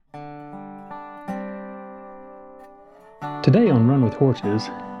Today on Run with Horses,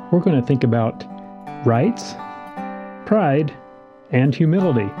 we're going to think about rights, pride, and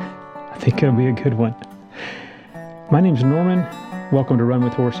humility. I think it'll be a good one. My name's Norman. Welcome to Run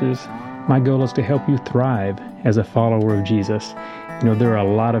with Horses. My goal is to help you thrive as a follower of Jesus. You know, there are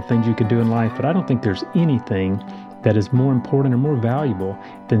a lot of things you could do in life, but I don't think there's anything that is more important or more valuable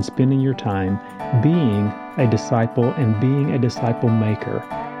than spending your time being a disciple and being a disciple maker.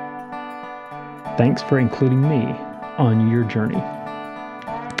 Thanks for including me on your journey.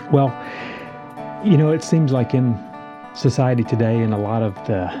 Well, you know, it seems like in society today and a lot of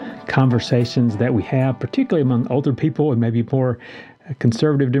the conversations that we have, particularly among older people and maybe more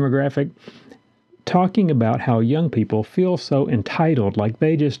conservative demographic, talking about how young people feel so entitled, like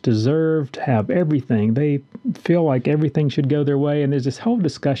they just deserve to have everything. They feel like everything should go their way. And there's this whole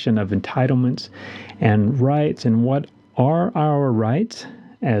discussion of entitlements and rights and what are our rights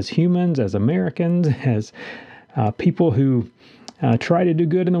as humans, as Americans, as people who try to do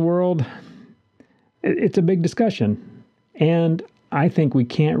good in the world. It's a big discussion. And I think we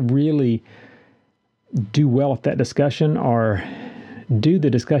can't really do well at that discussion or do the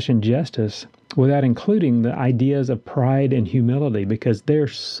discussion justice without including the ideas of pride and humility, because they're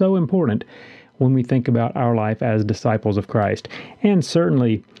so important when we think about our life as disciples of Christ. And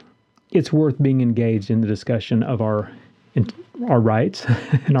certainly, it's worth being engaged in the discussion of our rights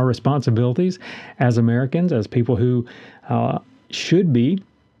and our responsibilities as Americans, as people who should be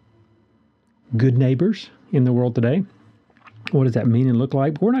good neighbors in the world today. What does that mean and look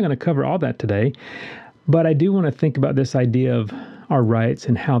like? We're not going to cover all that today, but I do want to think about this idea of our rights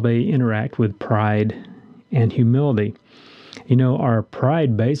and how they interact with pride and humility. You know, our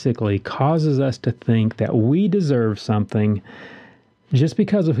pride basically causes us to think that we deserve something just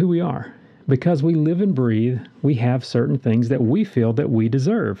because of who we are. Because we live and breathe, we have certain things that we feel that we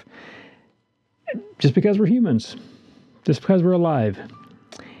deserve. Just because we're humans. Just because we're alive.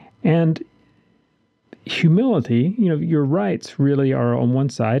 And humility, you know, your rights really are on one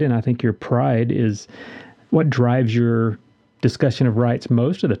side, and I think your pride is what drives your discussion of rights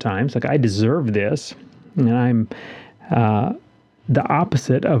most of the time. It's like, I deserve this, and I'm the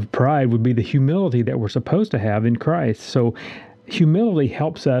opposite of pride would be the humility that we're supposed to have in Christ. So humility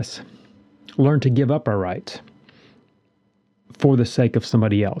helps us learn to give up our rights for the sake of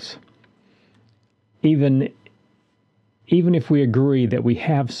somebody else. Even if we agree that we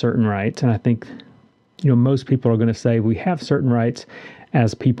have certain rights, and I think, you know, most people are going to say we have certain rights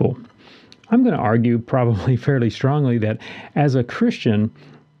as people. I'm going to argue probably fairly strongly that as a Christian,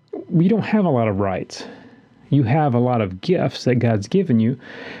 we don't have a lot of rights. You have a lot of gifts that God's given you,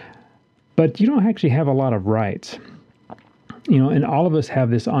 but you don't actually have a lot of rights. You know, and all of us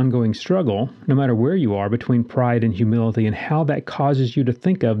have this ongoing struggle, no matter where you are, between pride and humility, and how that causes you to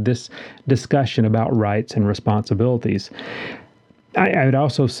think of this discussion about rights and responsibilities. I would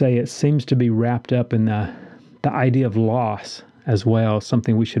also say it seems to be wrapped up in the idea of loss as well,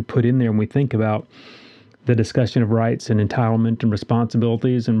 something we should put in there when we think about the discussion of rights and entitlement and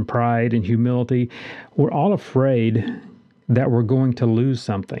responsibilities and pride and humility. We're all afraid that we're going to lose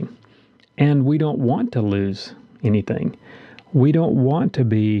something, and we don't want to lose anything. We don't want to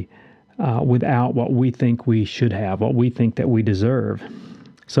be without what we think we should have, what we think that we deserve.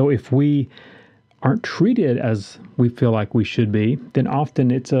 So if we aren't treated as we feel like we should be, then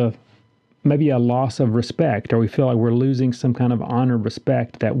often it's maybe a loss of respect, or we feel like we're losing some kind of honor,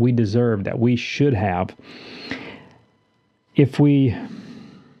 respect that we deserve, that we should have. If we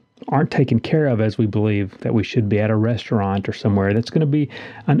aren't taken care of as we believe that we should be at a restaurant or somewhere, that's going to be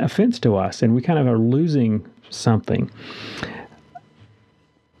an offense to us, and we kind of are losing something.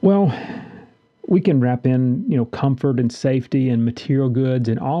 Well, we can wrap in, you know, comfort and safety and material goods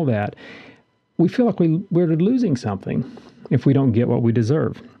and all that. We feel like we're losing something if we don't get what we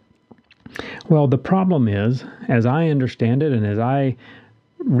deserve. Well, the problem is, as I understand it and as I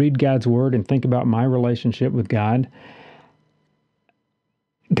read God's Word and think about my relationship with God,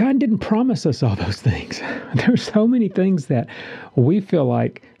 God didn't promise us all those things. There's so many things that we feel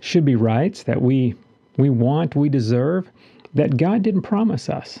like should be rights, that we want, we deserve, that God didn't promise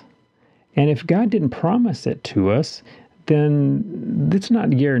us. And if God didn't promise it to us, then it's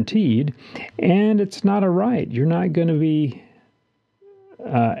not guaranteed, and it's not a right. You're not going to be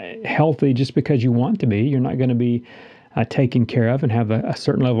healthy just because you want to be. You're not going to be taken care of and have a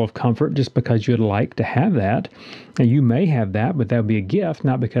certain level of comfort just because you'd like to have that. And you may have that, but that would be a gift,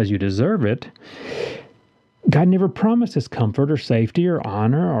 not because you deserve it. God never promised us comfort or safety or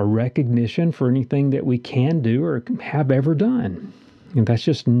honor or recognition for anything that we can do or have ever done. And that's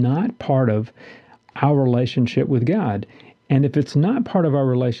just not part of our relationship with God. And if it's not part of our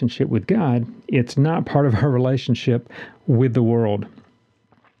relationship with God, it's not part of our relationship with the world.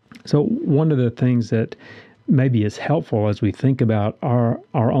 So one of the things that maybe is helpful as we think about our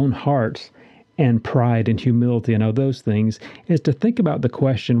own hearts and pride and humility and all those things is to think about the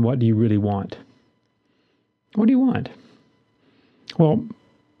question, what do you really want? What do you want? Well,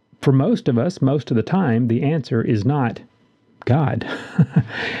 for most of us, most of the time, the answer is not God.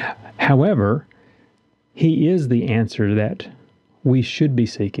 However, He is the answer that we should be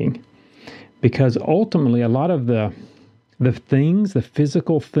seeking, because ultimately a lot of the things, the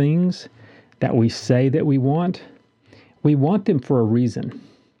physical things that we say that we want them for a reason.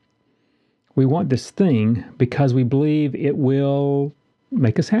 We want this thing because we believe it will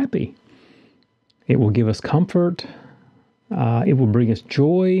make us happy. It will give us comfort. It will bring us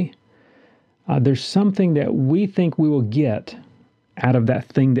joy. There's something that we think we will get out of that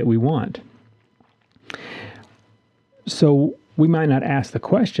thing that we want. So we might not ask the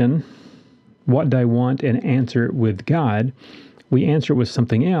question, what do I want, and answer it with God. We answer it with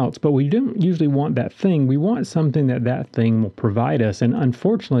something else, but we don't usually want that thing. We want something that thing will provide us. And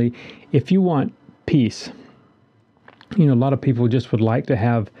unfortunately, if you want peace, a lot of people just would like to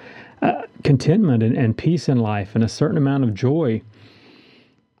have contentment and peace in life and a certain amount of joy.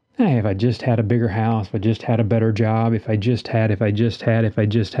 Hey, if I just had a bigger house, if I just had a better job, if I just had.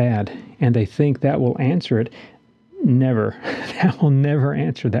 And they think that will answer it. Never. That will never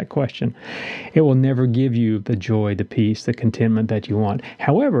answer that question. It will never give you the joy, the peace, the contentment that you want.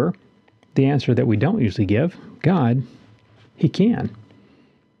 However, the answer that we don't usually give, God, He can.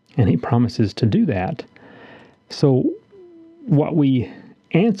 And He promises to do that. So what we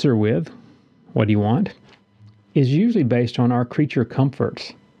answer with, what do you want, is usually based on our creature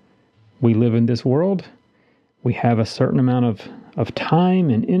comforts. We live in this world. We have a certain amount of time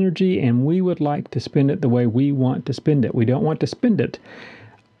and energy, and we would like to spend it the way we want to spend it. We don't want to spend it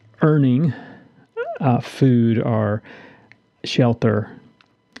earning food or shelter.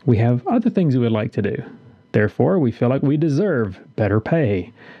 We have other things we would like to do. Therefore, we feel like we deserve better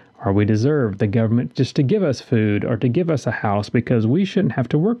pay, or we deserve the government just to give us food or to give us a house, because we shouldn't have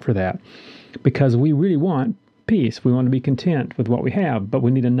to work for that, because we really want peace. We want to be content with what we have, but we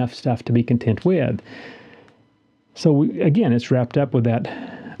need enough stuff to be content with. So again, it's wrapped up with that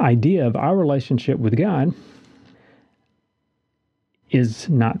idea of our relationship with God is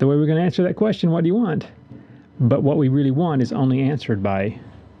not the way we're going to answer that question, what do you want? But what we really want is only answered by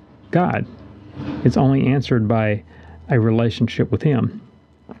God. It's only answered by a relationship with Him.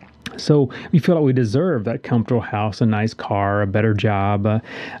 So we feel like we deserve that comfortable house, a nice car, a better job, a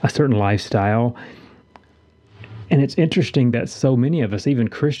certain lifestyle. And it's interesting that so many of us, even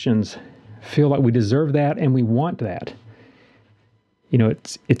Christians, feel like we deserve that and we want that.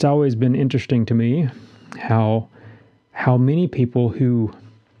 It's always been interesting to me how many people who,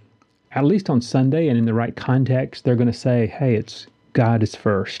 at least on Sunday and in the right context, they're going to say, hey, it's God is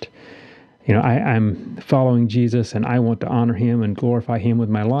first. I'm following Jesus and I want to honor Him and glorify Him with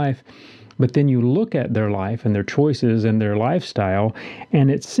my life. But then you look at their life and their choices and their lifestyle,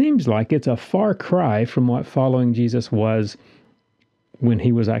 and it seems like it's a far cry from what following Jesus was when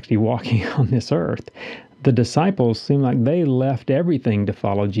He was actually walking on this earth. The disciples seem like they left everything to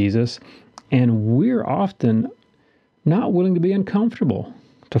follow Jesus, and we're often not willing to be uncomfortable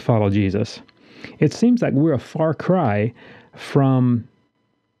to follow Jesus. It seems like we're a far cry from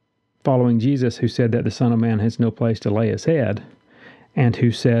following Jesus, who said that the Son of Man has no place to lay His head, and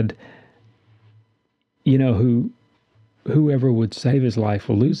who said, whoever would save his life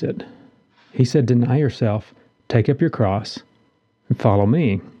will lose it. He said, deny yourself, take up your cross, and follow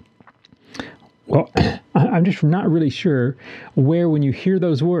me. Well, I'm just not really sure where, when you hear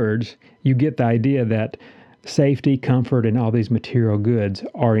those words, you get the idea that safety, comfort, and all these material goods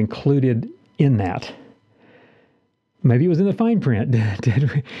are included in that. Maybe it was in the fine print.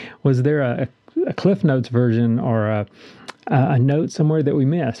 Was there a Cliff Notes version or a note somewhere that we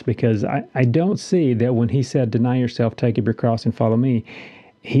missed? Because I don't see that when He said, deny yourself, take up your cross, and follow me,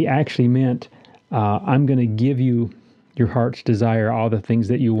 He actually meant, I'm going to give you your heart's desire, all the things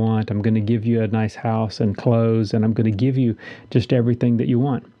that you want. I'm going to give you a nice house and clothes, and I'm going to give you just everything that you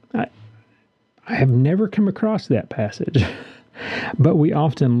want. I have never come across that passage, but we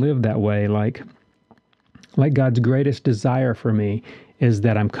often live that way, like God's greatest desire for me is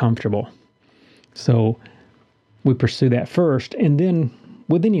that I'm comfortable. So we pursue that first, and then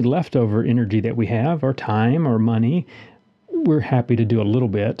with any leftover energy that we have, or time, or money, we're happy to do a little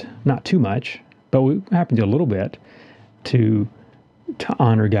bit, not too much, but we're happy to do a little bit to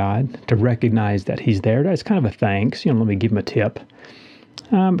honor God, to recognize that He's there. It's kind of a thanks. Let me give Him a tip.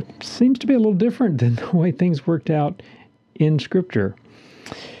 Seems to be a little different than the way things worked out in Scripture.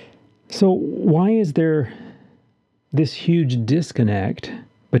 So why is there this huge disconnect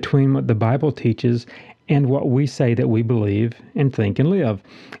between what the Bible teaches and what we say that we believe and think and live?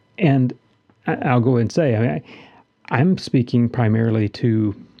 And I'll go ahead and say, I'm speaking primarily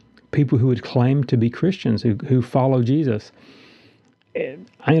to people who would claim to be Christians, who follow Jesus.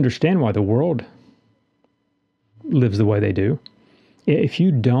 I understand why the world lives the way they do. If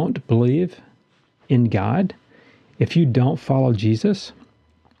you don't believe in God, if you don't follow Jesus,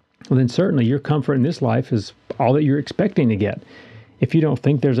 well, then certainly your comfort in this life is all that you're expecting to get. If you don't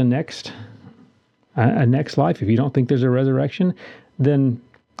think there's a next life, if you don't think there's a resurrection, then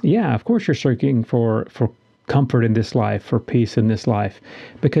yeah, of course you're searching for comfort in this life, for peace in this life,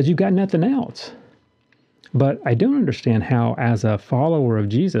 because you've got nothing else. But I don't understand how, as a follower of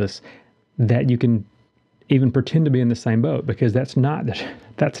Jesus, that you can even pretend to be in the same boat, because that's not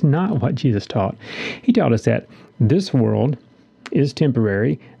what Jesus taught. He taught us that this world is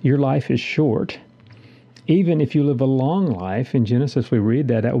temporary, your life is short. Even if you live a long life, in Genesis we read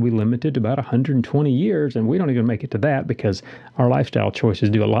that will be limited to about 120 years, and we don't even make it to that because our lifestyle choices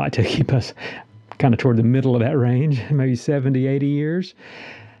do a lot to keep us kind of toward the middle of that range, maybe 70, 80 years.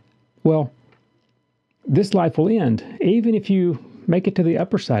 Well, this life will end, even if you make it to the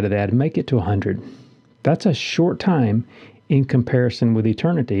upper side of that and make it to 100. That's a short time in comparison with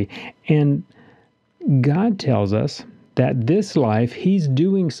eternity. And God tells us that this life, He's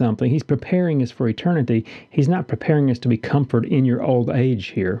doing something. He's preparing us for eternity. He's not preparing us to be comfort in your old age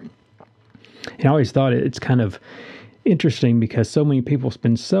here. And I always thought it's kind of interesting because so many people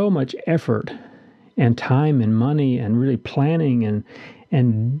spend so much effort and time and money and really planning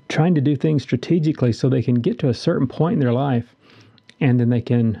and trying to do things strategically so they can get to a certain point in their life, and then they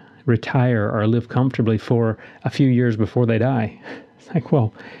can retire or live comfortably for a few years before they die. It's like,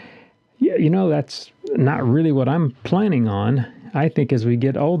 well, that's not really what I'm planning on. I think as we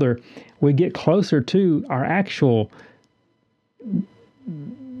get older, we get closer to our actual,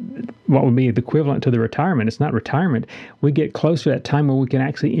 what would be the equivalent to the retirement. It's not retirement. We get closer to that time where we can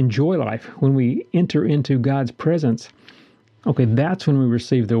actually enjoy life. When we enter into God's presence, okay, that's when we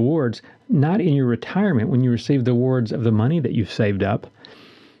receive the rewards, not in your retirement when you receive the rewards of the money that you've saved up,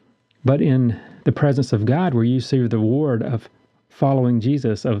 but in the presence of God where you receive the reward of following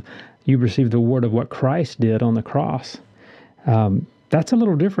Jesus, you receive the reward of what Christ did on the cross. That's a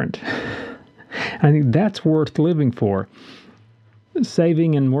little different. I think that's worth living for.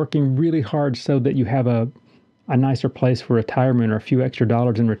 Saving and working really hard so that you have a nicer place for retirement or a few extra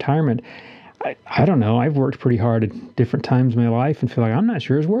dollars in retirement. I don't know. I've worked pretty hard at different times in my life and feel like I'm not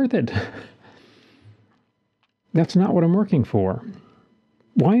sure it's worth it. That's not what I'm working for.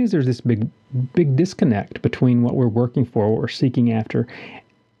 Why is there this big disconnect between what we're working for, what we're seeking after,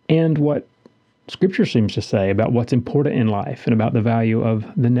 and what Scripture seems to say about what's important in life and about the value of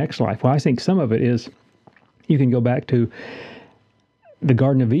the next life? Well, I think some of it is, you can go back to the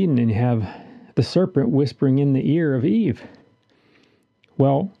Garden of Eden and you have the serpent whispering in the ear of Eve.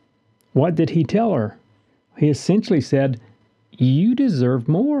 Well, what did he tell her? He essentially said, you deserve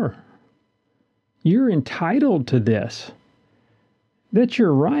more. You're entitled to this. That's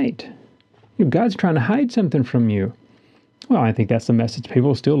your right. God's trying to hide something from you. Well, I think that's the message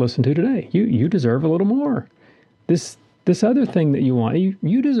people still listen to today. You deserve a little more. This other thing that you want,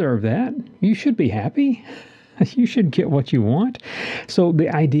 you deserve that. You should be happy. You should get what you want. So the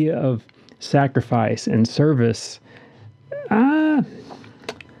idea of sacrifice and service, we're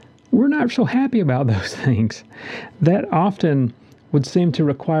not so happy about those things. That often would seem to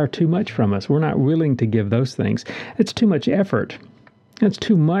require too much from us. We're not willing to give those things. It's too much effort. It's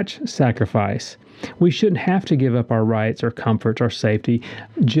too much sacrifice. We shouldn't have to give up our rights, our comforts, our safety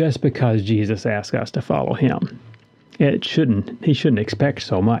just because Jesus asked us to follow Him. He shouldn't expect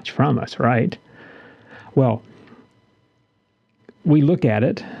so much from us, right? Well, we look at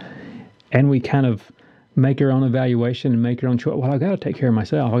it and we kind of make our own evaluation and make our own choice. Well, I've got to take care of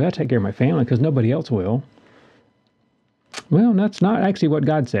myself. I've got to take care of my family because nobody else will. Well, that's not actually what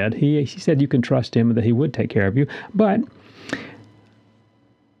God said. He said you can trust Him and that He would take care of you. But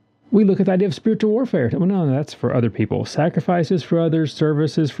we look at the idea of spiritual warfare. Well, no, that's for other people. Sacrifices for others,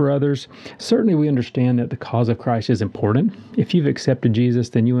 services for others. Certainly we understand that the cause of Christ is important. If you've accepted Jesus,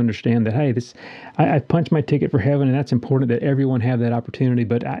 then you understand that, hey, I've punched my ticket for heaven, and that's important that everyone have that opportunity,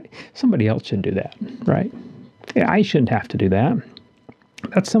 but somebody else should do that, right? I shouldn't have to do that.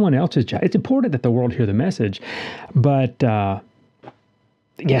 That's someone else's job. It's important that the world hear the message, but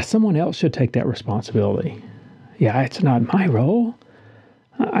someone else should take that responsibility. Yeah, it's not my role.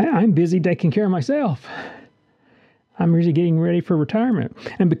 I'm busy taking care of myself. I'm really getting ready for retirement.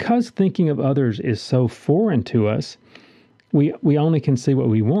 And because thinking of others is so foreign to us, we only can see what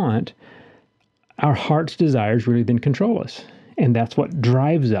we want, our heart's desires really then control us. And that's what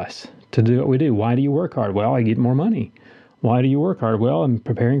drives us to do what we do. Why do you work hard? Well, I get more money. Why do you work hard? Well, I'm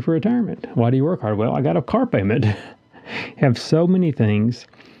preparing for retirement. Why do you work hard? Well, I got a car payment. Have so many things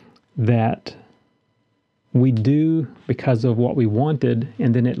that we do because of what we wanted,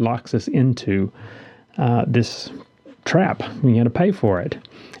 and then it locks us into this trap. We got to pay for it.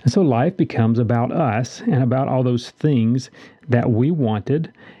 And so life becomes about us and about all those things that we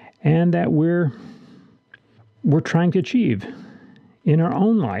wanted and that we're trying to achieve in our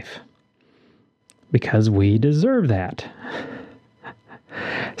own life because we deserve that.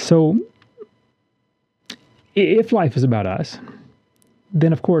 So if life is about us,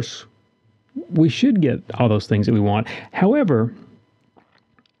 then of course we should get all those things that we want. However,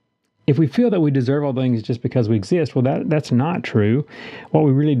 if we feel that we deserve all things just because we exist, well, that's not true. What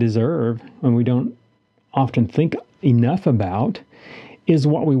we really deserve, and we don't often think enough about, is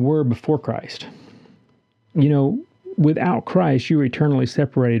what we were before Christ. You know, without Christ, you were eternally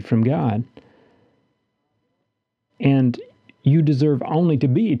separated from God. And you deserve only to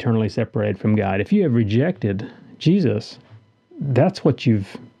be eternally separated from God. If you have rejected Jesus, that's what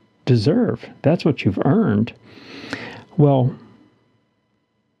you've deserved. That's what you've earned. Well,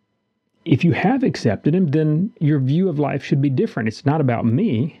 if you have accepted Him, then your view of life should be different. It's not about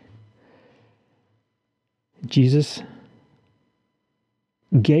me. Jesus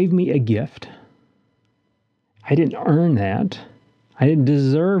gave me a gift. I didn't earn that. I didn't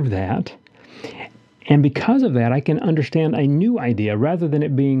deserve that. And because of that, I can understand a new idea rather than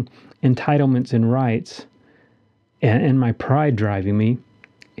it being entitlements and rights and my pride driving me.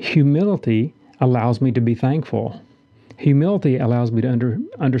 Humility allows me to be thankful. Humility allows me to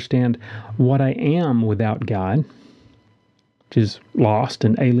understand what I am without God, which is lost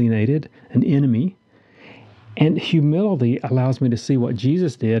and alienated, an enemy. And humility allows me to see what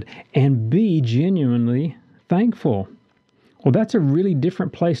Jesus did and be genuinely thankful. Well, that's a really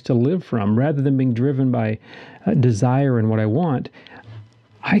different place to live from. Rather than being driven by desire and what I want,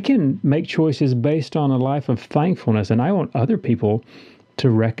 I can make choices based on a life of thankfulness, and I want other people to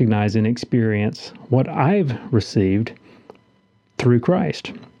recognize and experience what I've received through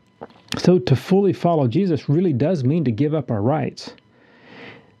Christ. So to fully follow Jesus really does mean to give up our rights.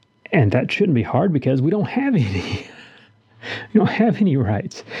 And that shouldn't be hard because we don't have any. You don't have any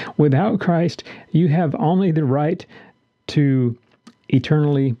rights. Without Christ, you have only the right to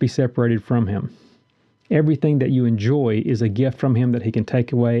eternally be separated from Him. Everything that you enjoy is a gift from Him that He can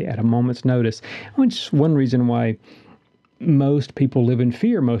take away at a moment's notice, which is one reason why most people live in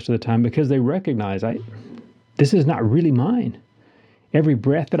fear most of the time, because they recognize, this is not really mine. Every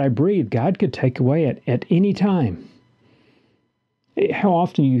breath that I breathe, God could take away at any time. How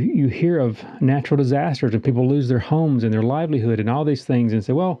often you hear of natural disasters and people lose their homes and their livelihood and all these things and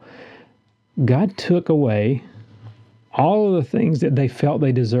say, well, God took away all of the things that they felt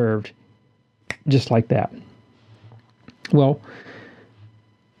they deserved, just like that. Well,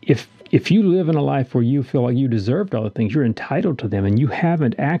 if you live in a life where you feel like you deserved all the things, you're entitled to them, and you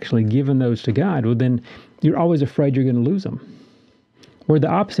haven't actually given those to God, well, then you're always afraid you're going to lose them. Where the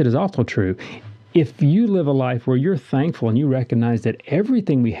opposite is also true. If you live a life where you're thankful and you recognize that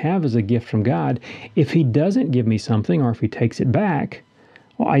everything we have is a gift from God, if He doesn't give me something or if He takes it back,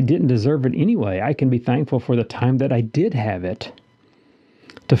 well, I didn't deserve it anyway. I can be thankful for the time that I did have it.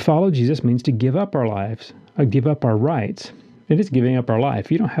 To follow Jesus means to give up our lives, give up our rights. It is giving up our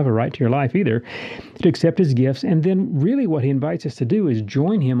life. You don't have a right to your life either. To accept His gifts, and then really what He invites us to do is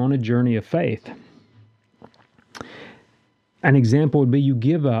join Him on a journey of faith. An example would be you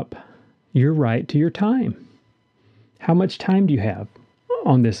give up your right to your time. How much time do you have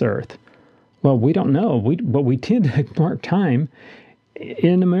on this earth? Well, we don't know, but we tend to mark time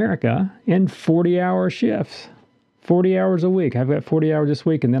in America in 40-hour shifts, 40 hours a week. I've got 40 hours this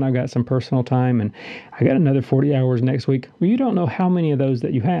week, and then I've got some personal time, and I got another 40 hours next week. Well, you don't know how many of those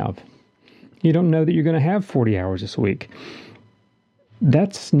that you have. You don't know that you're going to have 40 hours this week.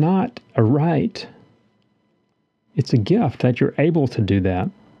 That's not a right. It's a gift that you're able to do that.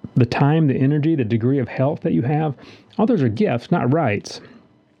 The time, the energy, the degree of health that you have, all those are gifts, not rights.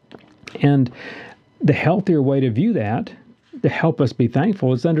 And the healthier way to view that, to help us be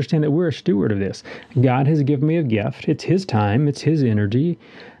thankful, is to understand that we're a steward of this. God has given me a gift. It's His time. It's His energy.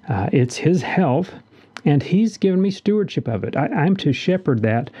 It's His health. And He's given me stewardship of it. I'm to shepherd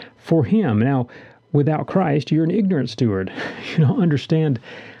that for Him. Now, without Christ, you're an ignorant steward. You don't understand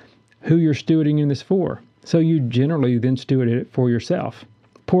who you're stewarding in this for. So you generally then steward it for yourself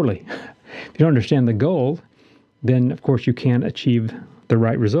poorly. If you don't understand the goal, then of course you can't achieve the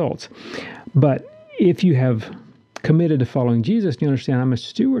right results. But if you have committed to following Jesus, you understand I'm a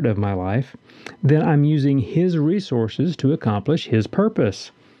steward of my life, then I'm using His resources to accomplish His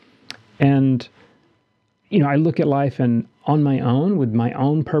purpose. And, I look at life and on my own, with my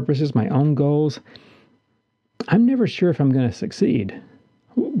own purposes, my own goals, I'm never sure if I'm going to succeed.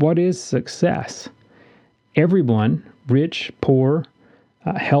 What is success? Everyone, rich, poor,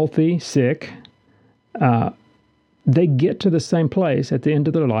 healthy, sick, they get to the same place at the end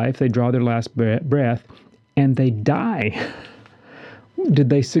of their life. They draw their last breath, and they die. Did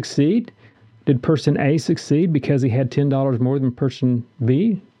they succeed? Did person A succeed because he had $10 more than person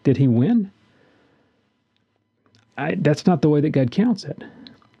B? Did he win? That's not the way that God counts it.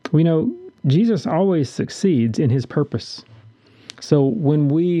 We know Jesus always succeeds in His purpose. So when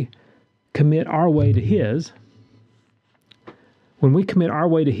we commit our way to His, when we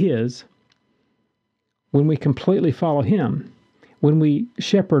completely follow Him, when we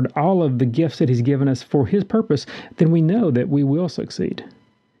shepherd all of the gifts that He's given us for His purpose, then we know that we will succeed.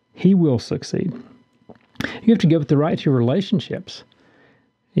 He will succeed. You have to give it the right to your relationships.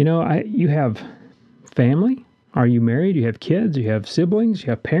 You have family. Are you married? You have kids. You have siblings.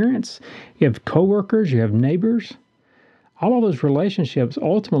 You have parents. You have coworkers. You have neighbors. All of those relationships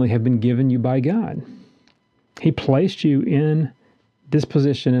ultimately have been given you by God. He placed you in this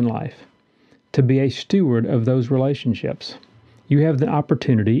position in life to be a steward of those relationships. You have the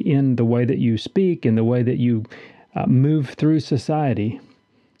opportunity in the way that you speak, in the way that you move through society,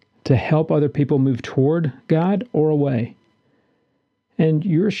 to help other people move toward God or away. And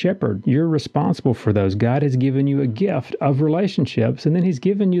you're a shepherd. You're responsible for those. God has given you a gift of relationships, and then He's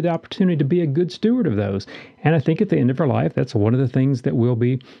given you the opportunity to be a good steward of those. And I think at the end of our life, that's one of the things that we'll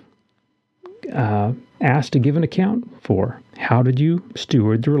be asked to give an account for. How did you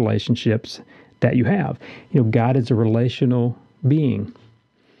steward the relationships that you have? God is a relational being.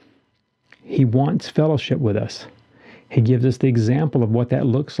 He wants fellowship with us. He gives us the example of what that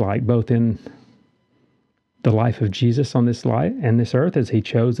looks like, both in the life of Jesus on this life and this earth, as He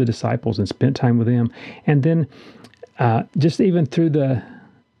chose the disciples and spent time with them, and then just even throughout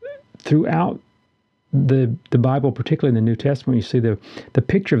the Bible, particularly in the New Testament, you see the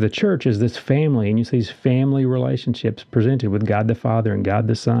picture of the church as this family, and you see these family relationships presented with God the Father and God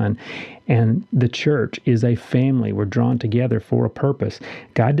the Son, and the church is a family. We're drawn together for a purpose.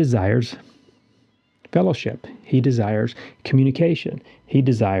 God desires fellowship. He desires communication. He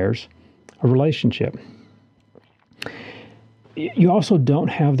desires a relationship. You also don't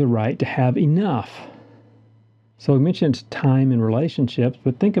have the right to have enough. So we mentioned time and relationships,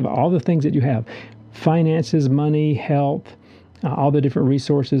 but think of all the things that you have. Finances, money, health, all the different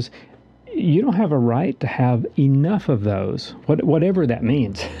resources. You don't have a right to have enough of those, whatever that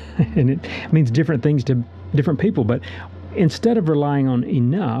means. And it means different things to different people. But instead of relying on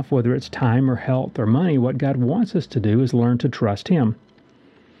enough, whether it's time or health or money, what God wants us to do is learn to trust Him.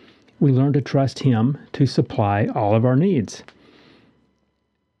 We learn to trust Him to supply all of our needs.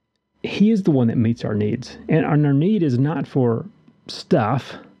 He is the one that meets our needs. And our need is not for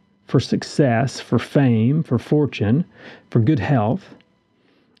stuff, for success, for fame, for fortune, for good health.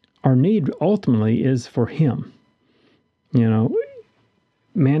 Our need ultimately is for Him.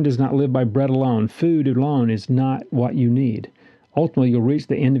 Man does not live by bread alone. Food alone is not what you need. Ultimately, you'll reach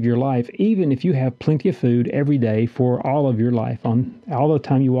the end of your life, even if you have plenty of food every day for all of your life, on all the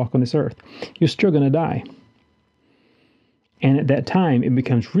time you walk on this earth. You're still going to die. And at that time, it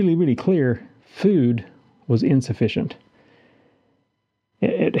becomes really, really clear food was insufficient.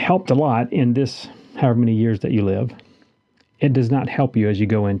 It helped a lot in this however many years that you live. It does not help you as you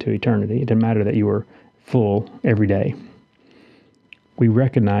go into eternity. It doesn't matter that you were full every day. We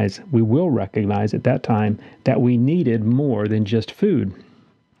will recognize at that time that we needed more than just food.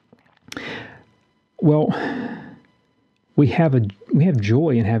 Well, we have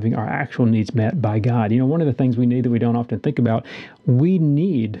joy in having our actual needs met by God. One of the things we need that we don't often think about, we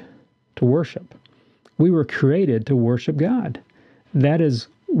need to worship. We were created to worship God. That is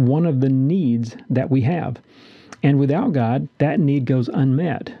one of the needs that we have. And without God, that need goes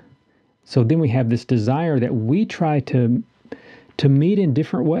unmet. So then we have this desire that we try to meet in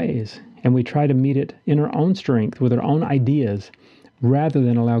different ways, and we try to meet it in our own strength with our own ideas, rather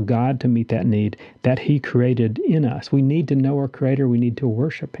than allow God to meet that need that He created in us. We need to know our Creator. We need to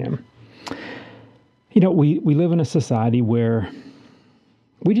worship Him. We live in a society where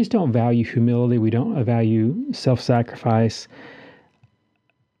we just don't value humility. We don't value self-sacrifice.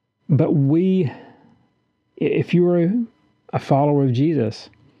 But if you're a follower of Jesus,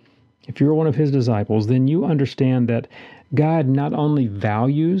 if you're one of His disciples, then you understand that God not only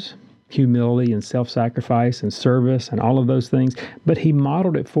values humility and self-sacrifice and service and all of those things, but He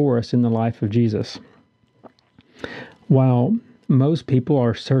modeled it for us in the life of Jesus. While most people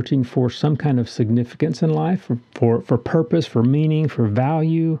are searching for some kind of significance in life, for purpose, for meaning, for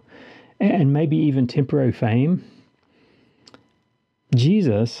value, and maybe even temporary fame,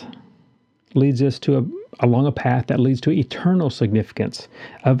 Jesus leads us along a path that leads to eternal significance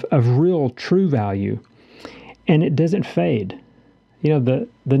of real, true value, and it doesn't fade. You know,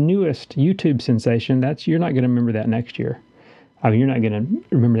 the newest YouTube sensation, you're not going to remember that next year. I mean, you're not going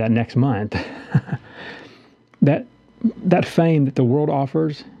to remember that next month. That fame that the world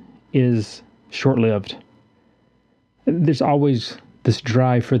offers is short-lived. There's always this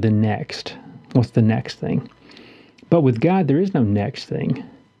drive for the next. What's the next thing? But with God, there is no next thing.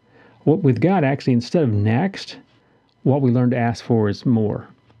 With God, actually, instead of next, what we learn to ask for is more.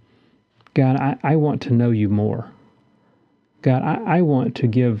 God, I want to know you more. God, I want to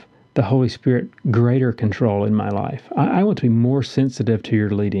give the Holy Spirit greater control in my life. I want to be more sensitive to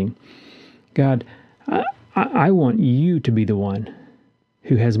your leading. God, I want you to be the one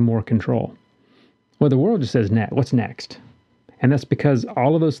who has more control. Well, the world just says, what's next? And that's because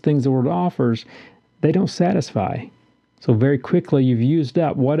all of those things the world offers, they don't satisfy. So very quickly, you've used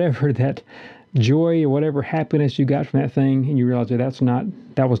up whatever that joy or whatever happiness you got from that thing, and you realize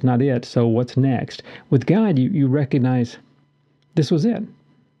that was not it. So what's next? With God, you recognize this was it.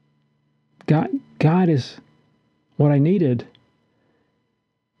 God is what I needed,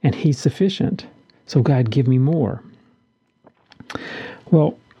 and He's sufficient. So God, give me more.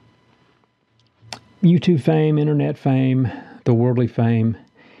 Well, YouTube fame, internet fame, the worldly fame,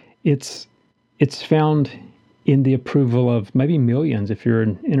 it's found in the approval of maybe millions. If you're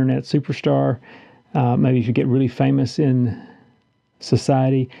an internet superstar, maybe if you get really famous in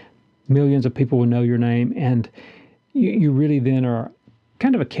society, millions of people will know your name, and you really then are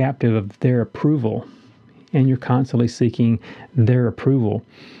kind of a captive of their approval, and you're constantly seeking their approval.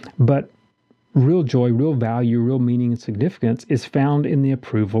 But real joy, real value, real meaning and significance is found in the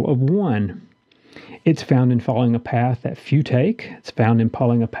approval of one. It's found in following a path that few take. It's found in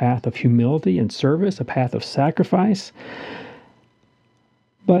following a path of humility and service, a path of sacrifice.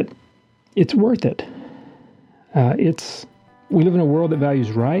 But it's worth it. We live in a world that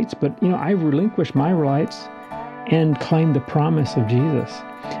values rights, but I relinquish my rights and claim the promise of Jesus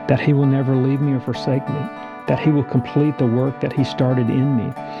that He will never leave me or forsake me, that He will complete the work that He started in me,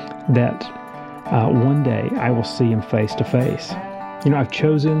 that one day I will see Him face to face. I've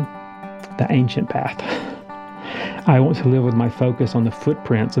chosen the ancient path. I want to live with my focus on the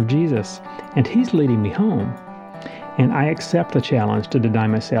footprints of Jesus, and He's leading me home. And I accept the challenge to deny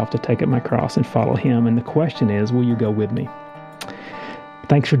myself, to take up my cross and follow Him. And the question is, will you go with me?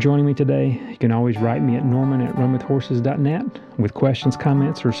 Thanks for joining me today. You can always write me at norman@runwithhorses.net with questions,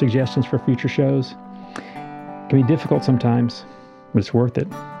 comments, or suggestions for future shows. It can be difficult sometimes, but it's worth it.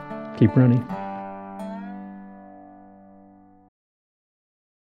 Keep running.